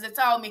ancestors have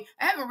told me.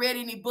 I haven't read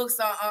any books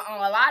on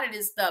a lot of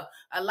this stuff,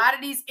 a lot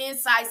of these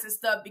insights and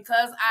stuff,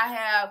 because I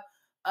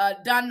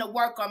have done the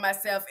work on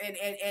myself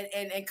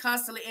and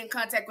constantly in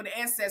contact with the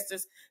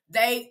ancestors.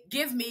 They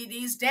give me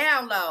these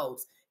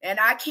downloads, and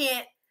I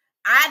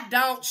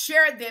don't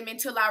share them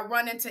until I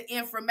run into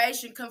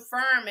information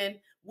confirming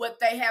what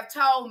they have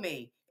told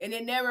me. And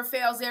it never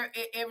fails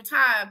every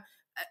time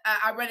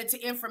I run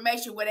into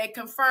information where they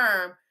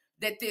confirm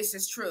that this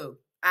is true.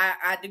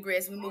 I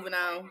digress. We're moving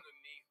on.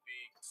 Underneath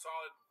the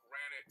solid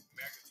granite,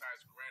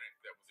 magnetized granite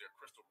that was their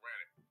crystal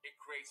granite, it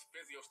creates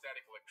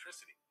physiostatic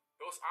electricity.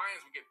 Those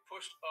ions would get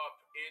pushed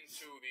up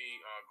into the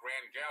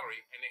Grand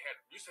Gallery, and they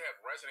used to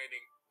have resonating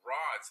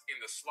rods in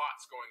the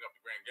slots going up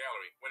the Grand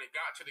Gallery. When it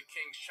got to the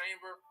King's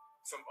Chamber,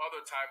 some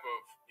other type of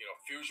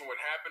fusion would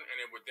happen, and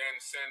it would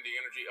then send the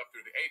energy up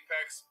through the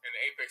apex, and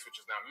the apex, which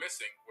is now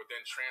missing, would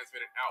then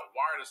transmit it out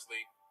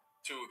wirelessly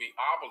to the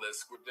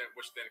obelisk,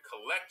 which then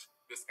collect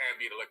this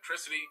ambient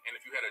electricity. And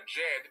if you had a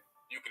JED,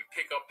 you can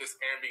pick up this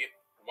ambient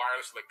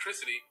wireless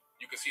electricity.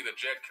 You can see the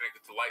JED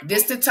connected to light.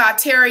 This the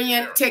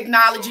Tartarian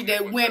technology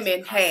that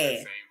women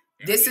had.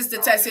 This is the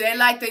Tesla. They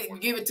like to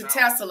give it to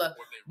Tesla,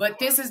 but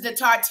this is the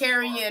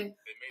Tartarian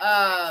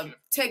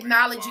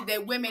technology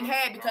that women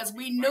had because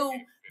we knew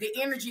the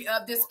energy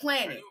of this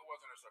planet.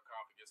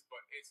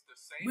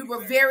 We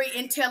were very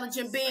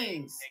intelligent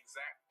beings.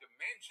 Exact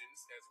dimensions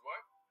as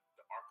what?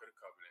 The Ark of the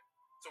Covenant.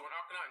 So when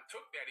Akhenaten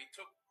took that, he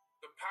took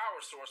the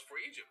power source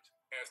for Egypt.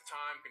 As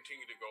time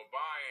continued to go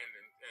by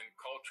and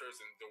cultures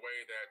and the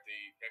way that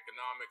the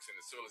economics and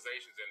the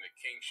civilizations and the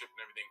kingship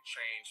and everything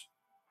changed,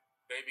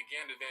 they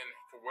began to then,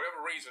 for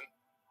whatever reason,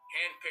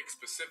 handpick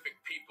specific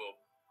people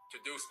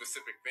to do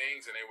specific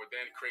things, and they would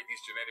then create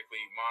these genetically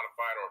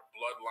modified or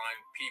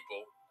bloodline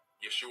people.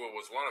 Yeshua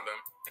was one of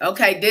them.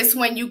 Okay, this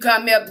when you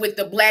come up with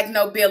the black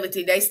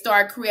nobility. They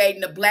start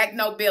creating the black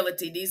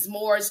nobility. These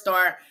Moors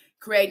start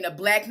creating a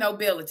black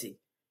nobility.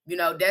 You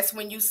know, that's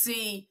when you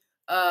see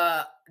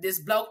this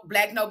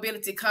black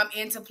nobility come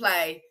into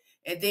play,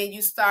 and then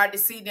you start to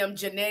see them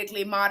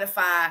genetically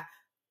modify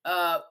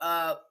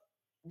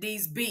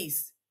these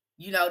beasts.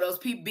 You know, those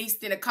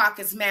beasts in the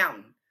Caucasus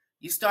Mountain.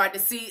 You start to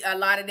see a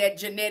lot of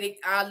that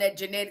all that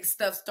genetic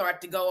stuff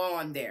start to go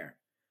on there.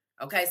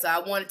 Okay, so I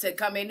wanted to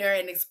come in here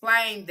and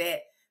explain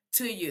that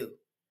to you.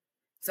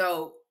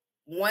 So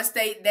once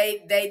they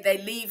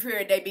leave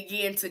here, they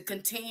begin to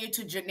continue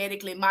to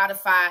genetically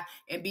modify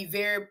and be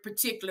very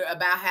particular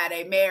about how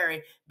they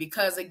marry,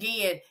 because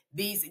again,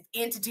 these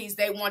entities,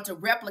 they want to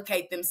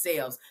replicate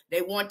themselves.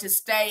 They want to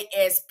stay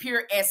as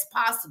pure as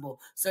possible.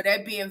 So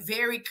they're being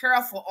very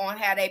careful on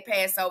how they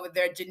pass over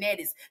their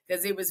genetics,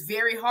 because it was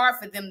very hard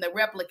for them to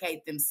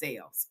replicate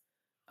themselves.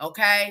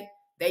 Okay,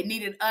 they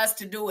needed us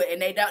to do it,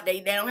 and they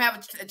don't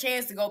have a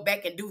chance to go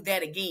back and do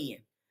that again.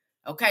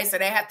 Okay, so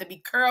they have to be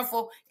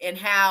careful in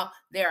how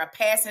they are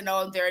passing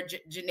on their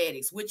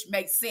genetics, which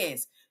makes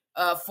sense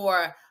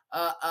for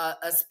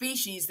a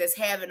species that's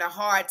having a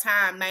hard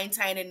time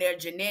maintaining their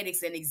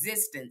genetics and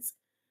existence.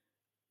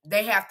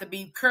 They have to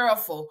be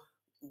careful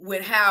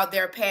with how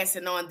they're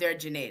passing on their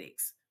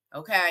genetics.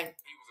 Okay?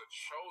 He was a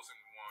chosen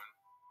one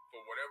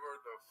for whatever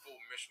the full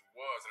mission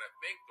was, and I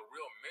think the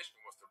real mission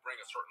was to bring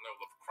a certain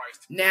level of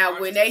Christ. Now,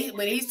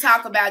 when he's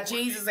talking about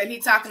Jesus and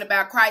he's talking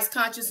about Christ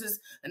consciousness,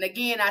 and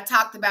again, I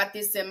talked about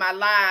this in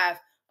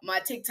my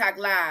TikTok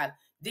live.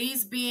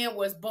 These beings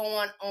was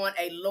born on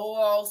a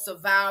lower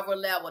survival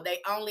level.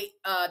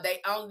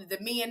 The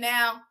men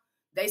now,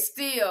 they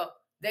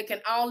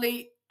can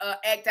only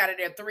act out of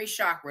their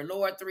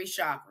lower three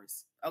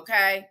chakras.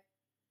 Okay.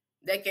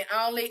 They can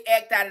only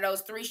act out of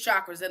those three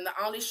chakras, and the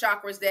only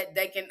chakras that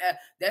they can,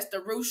 that's the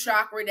root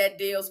chakra that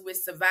deals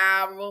with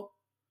survival.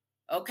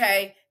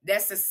 Okay,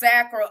 that's the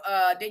sacral.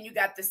 Then you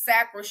got the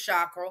sacral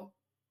chakra.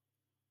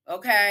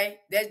 Okay,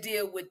 that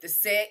deal with the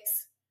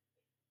sex.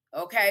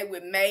 Okay,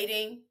 with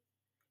mating,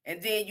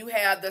 and then you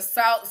have the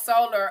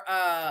solar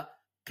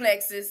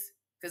plexus,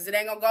 because it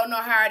ain't gonna go no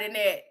higher than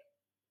that.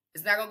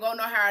 It's not gonna go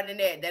no higher than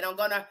that.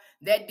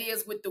 That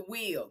deals with the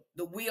will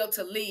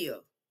to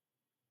live.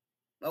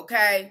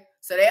 Okay,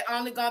 so they're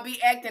only gonna be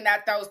acting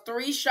out those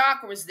three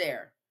chakras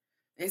there.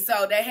 And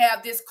so they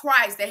have this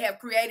Christ. They have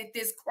created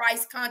this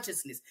Christ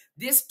consciousness.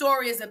 This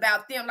story is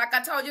about them. Like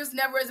I told you, it's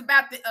never is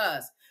about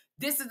us.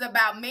 This is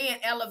about man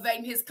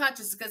elevating his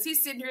consciousness, because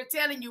he's sitting here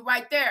telling you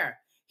right there.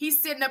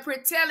 He's sitting up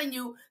here telling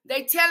you.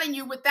 They telling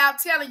you without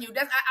telling you.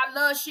 I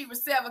love Shira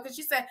Selva, because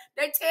she said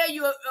they tell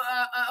you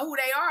who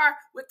they are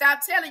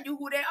without telling you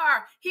who they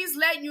are. He's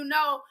letting you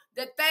know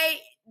that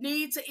they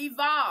need to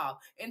evolve,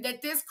 and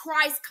that this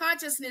Christ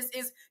consciousness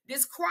is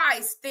this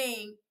Christ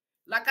thing.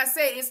 Like I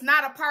said, it's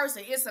not a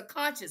person, it's a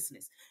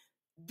consciousness.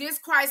 This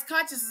Christ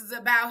consciousness is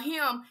about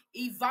him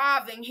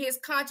evolving his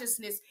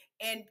consciousness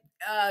and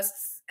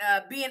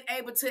being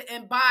able to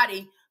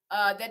embody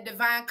that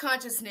divine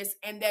consciousness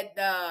and that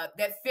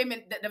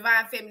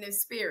divine feminine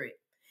spirit.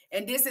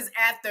 And this is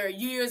after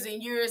years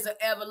and years of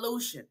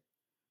evolution.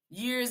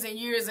 Years and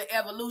years of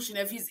evolution.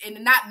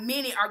 And not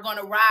many are going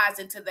to rise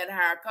into that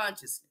higher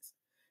consciousness.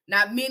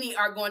 Not many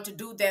are going to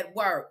do that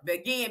work. But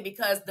again,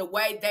 because the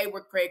way they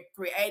were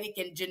created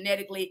and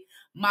genetically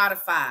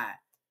modified.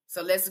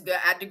 So let's go.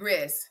 I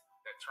digress.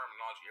 That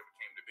terminology ever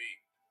came to be.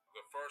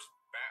 The first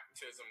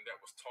baptism that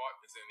was taught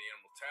is in the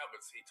Emerald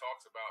Tablets. He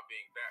talks about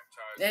being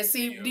baptized. And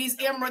see, these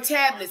Emerald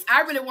Tablets,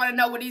 I really want to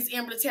know where these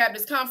Emerald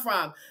Tablets come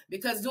from,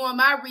 because doing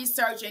my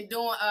research and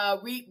doing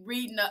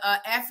reading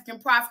the African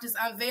Prophetess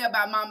Unveiled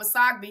by Mama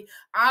Sagbi,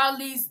 all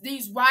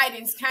these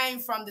writings came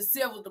from the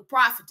Silver the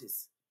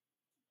Prophetess.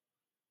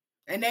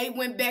 And they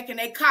went back and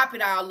they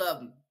copied all of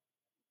them.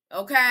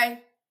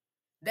 Okay?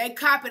 They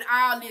copied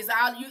all this,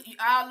 all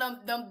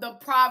them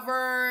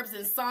Proverbs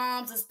and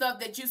Psalms and stuff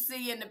that you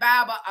see in the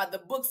Bible, the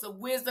books of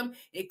wisdom,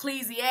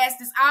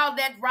 Ecclesiastes. All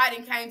that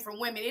writing came from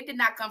women. It did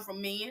not come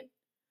from men.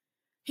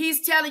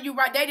 He's telling you,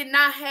 right? They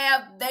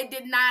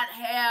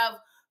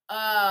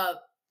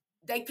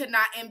could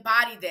not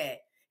embody that.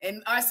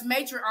 And us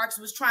matriarchs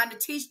was trying to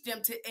teach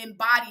them to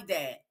embody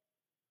that.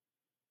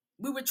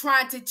 We were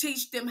trying to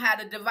teach them how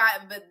to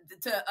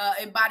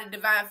embody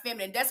divine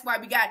feminine. That's why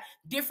we got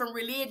different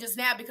religions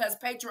now, because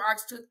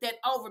patriarchs took that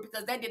over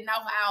because they didn't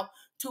know how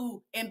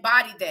to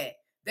embody that.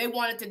 They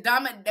wanted to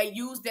dominate. They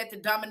used that to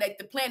dominate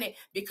the planet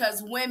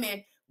because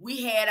women,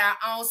 we had our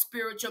own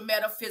spiritual,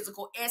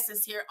 metaphysical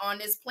essence here on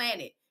this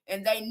planet,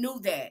 and they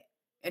knew that,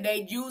 and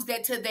they used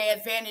that to their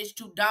advantage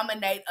to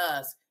dominate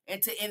us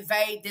and to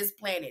invade this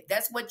planet.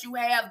 That's what you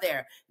have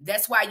there.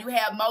 That's why you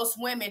have most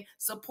women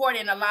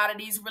supporting a lot of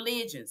these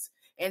religions,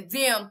 and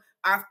them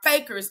are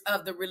fakers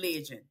of the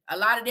religion. A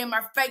lot of them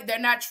are fake. They're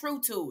not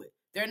true to it.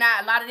 They're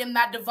not. A lot of them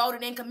not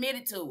devoted and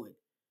committed to it.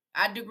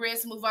 I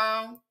digress. Move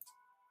on.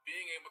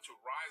 Being able to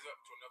rise up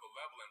to another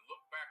level and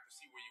look back to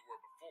see where you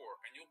were before,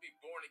 and you'll be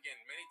born again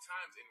many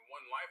times in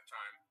one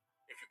lifetime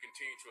if you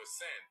continue to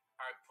ascend.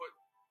 I put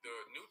the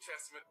New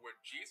Testament where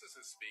Jesus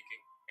is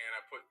speaking, and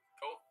I put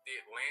both the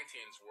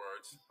Atlanteans'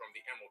 words from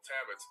the Emerald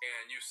Tablets,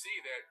 and you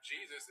see that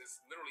Jesus is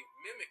literally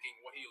mimicking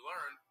what he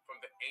learned from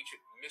the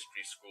ancient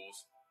mystery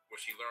schools,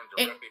 which he learned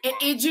directly from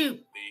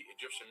Egypt. The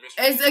Egyptian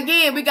mystery schools.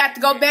 Again, we got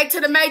to go back to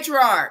the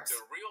matriarchs.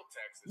 The real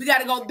text. We got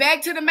to go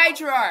back to the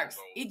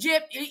matriarchs.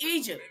 Egypt.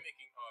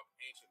 Mimicking of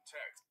ancient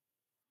text.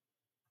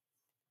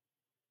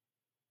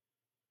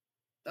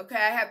 Okay,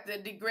 I have to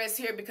digress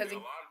here because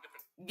it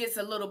gets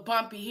a little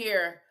bumpy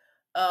here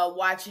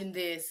watching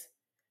this,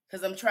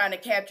 because I'm trying to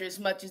capture as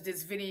much of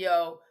this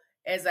video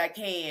as I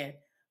can.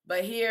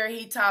 But here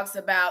he talks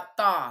about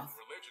Thoth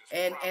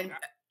and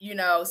you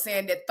know,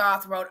 saying that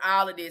Thoth wrote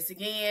all of this.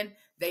 Again,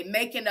 they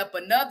making up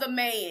another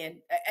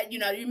man. You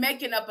know, you're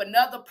making up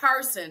another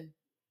person,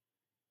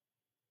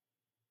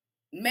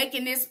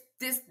 making this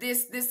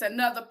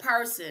another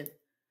person,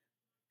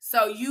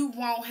 so you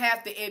won't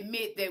have to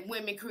admit that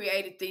women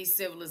created these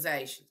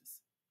civilizations.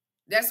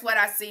 That's what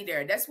I see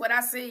there. That's what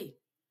I see.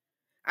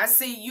 I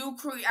see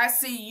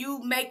you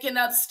making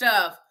up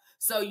stuff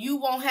so you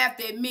won't have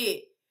to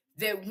admit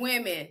that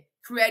women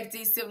created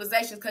these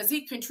civilizations, because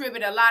he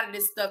contributed a lot of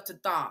this stuff to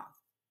Thoth.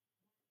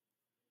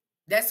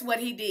 That's what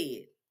he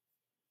did.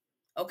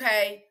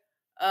 Okay?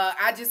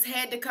 I just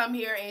had to come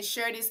here and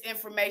share this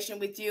information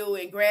with you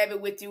and grab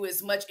it with you,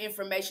 as much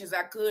information as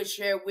I could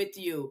share with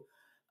you.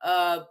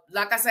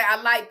 Like I said,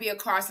 I like Bill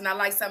Carson. I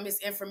like some of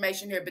his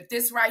information here, but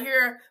this right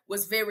here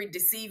was very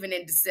deceiving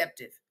and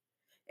deceptive.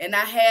 And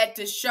I had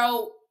to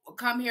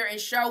come here and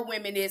show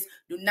women this.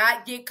 Do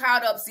not get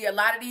caught up. See, a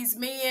lot of these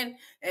men,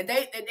 and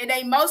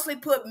they mostly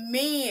put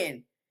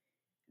men.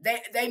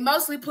 They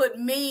mostly put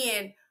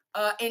men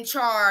in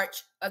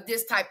charge of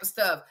this type of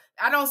stuff.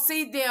 I don't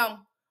see them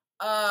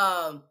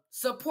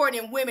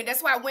supporting women.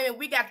 That's why women,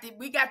 we got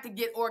to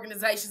get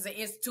organizations and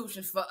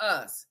institutions for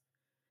us,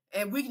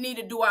 and we need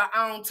to do our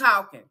own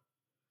talking.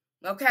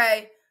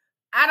 Okay,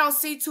 I don't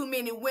see too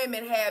many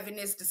women having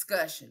this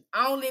discussion.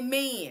 Only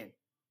men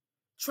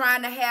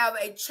trying to have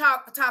a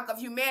talk of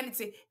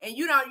humanity, and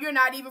you're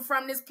not even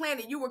from this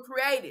planet. You were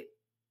created.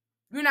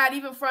 You're not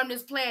even from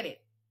this planet,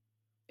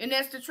 and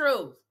that's the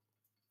truth.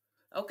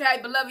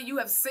 Okay, beloved, you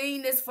have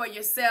seen this for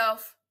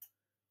yourself.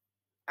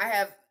 I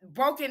have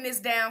broken this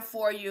down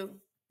for you.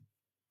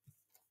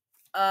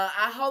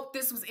 I hope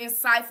this was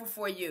insightful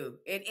for you,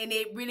 and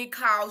it really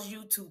calls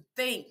you to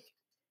think.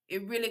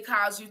 It really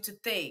calls you to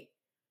think.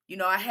 You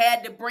know, I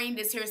had to bring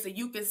this here so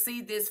you can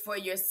see this for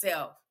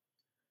yourself.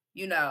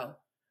 You know,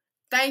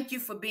 thank you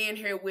for being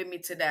here with me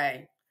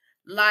today.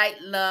 Light,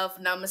 love,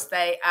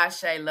 namaste,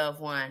 ashe, loved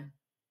one.